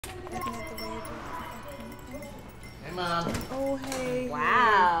getting out the way. Hey, Mom. Oh, hey.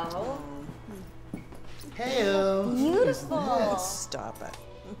 Wow. Hey-o. Beautiful. Stop it.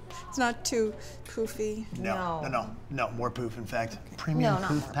 It's not too poofy. No, more poof, in fact. Premium not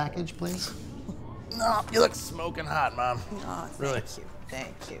poof more package, please. No, you look smoking hot, Mom. Oh, Really? thank you.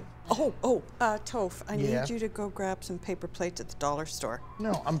 Thank you. Toph, I need you to go grab some paper plates at the dollar store.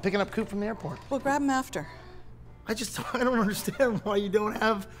 No, I'm picking up Coop from the airport. Well, grab them after. I don't understand why you don't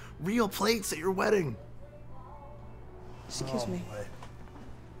have real plates at your wedding. Excuse me. Boy.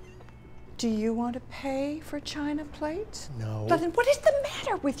 Do you want to pay for china plates? No. Then what is the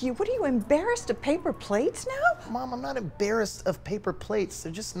matter with you? What are you, embarrassed of paper plates now? Mom, I'm not embarrassed of paper plates.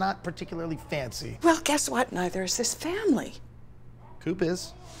 They're just not particularly fancy. Well, guess what? Neither is this family. Coop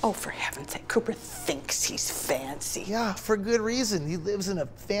is. Oh, for heaven's sake, Cooper thinks he's fancy. Yeah, for good reason. He lives in a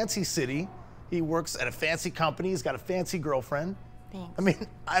fancy city. He works at a fancy company. He's got a fancy girlfriend. Thanks. I mean,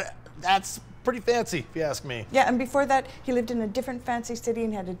 that's pretty fancy, if you ask me. Yeah, and before that, he lived in a different fancy city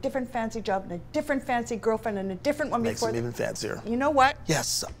and had a different fancy job and a different fancy girlfriend and a different one Makes before him even fancier. You know what?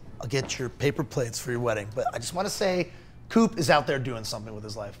 Yes, I'll get your paper plates for your wedding, but I just want to say, Coop is out there doing something with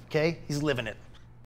his life, okay? He's living it.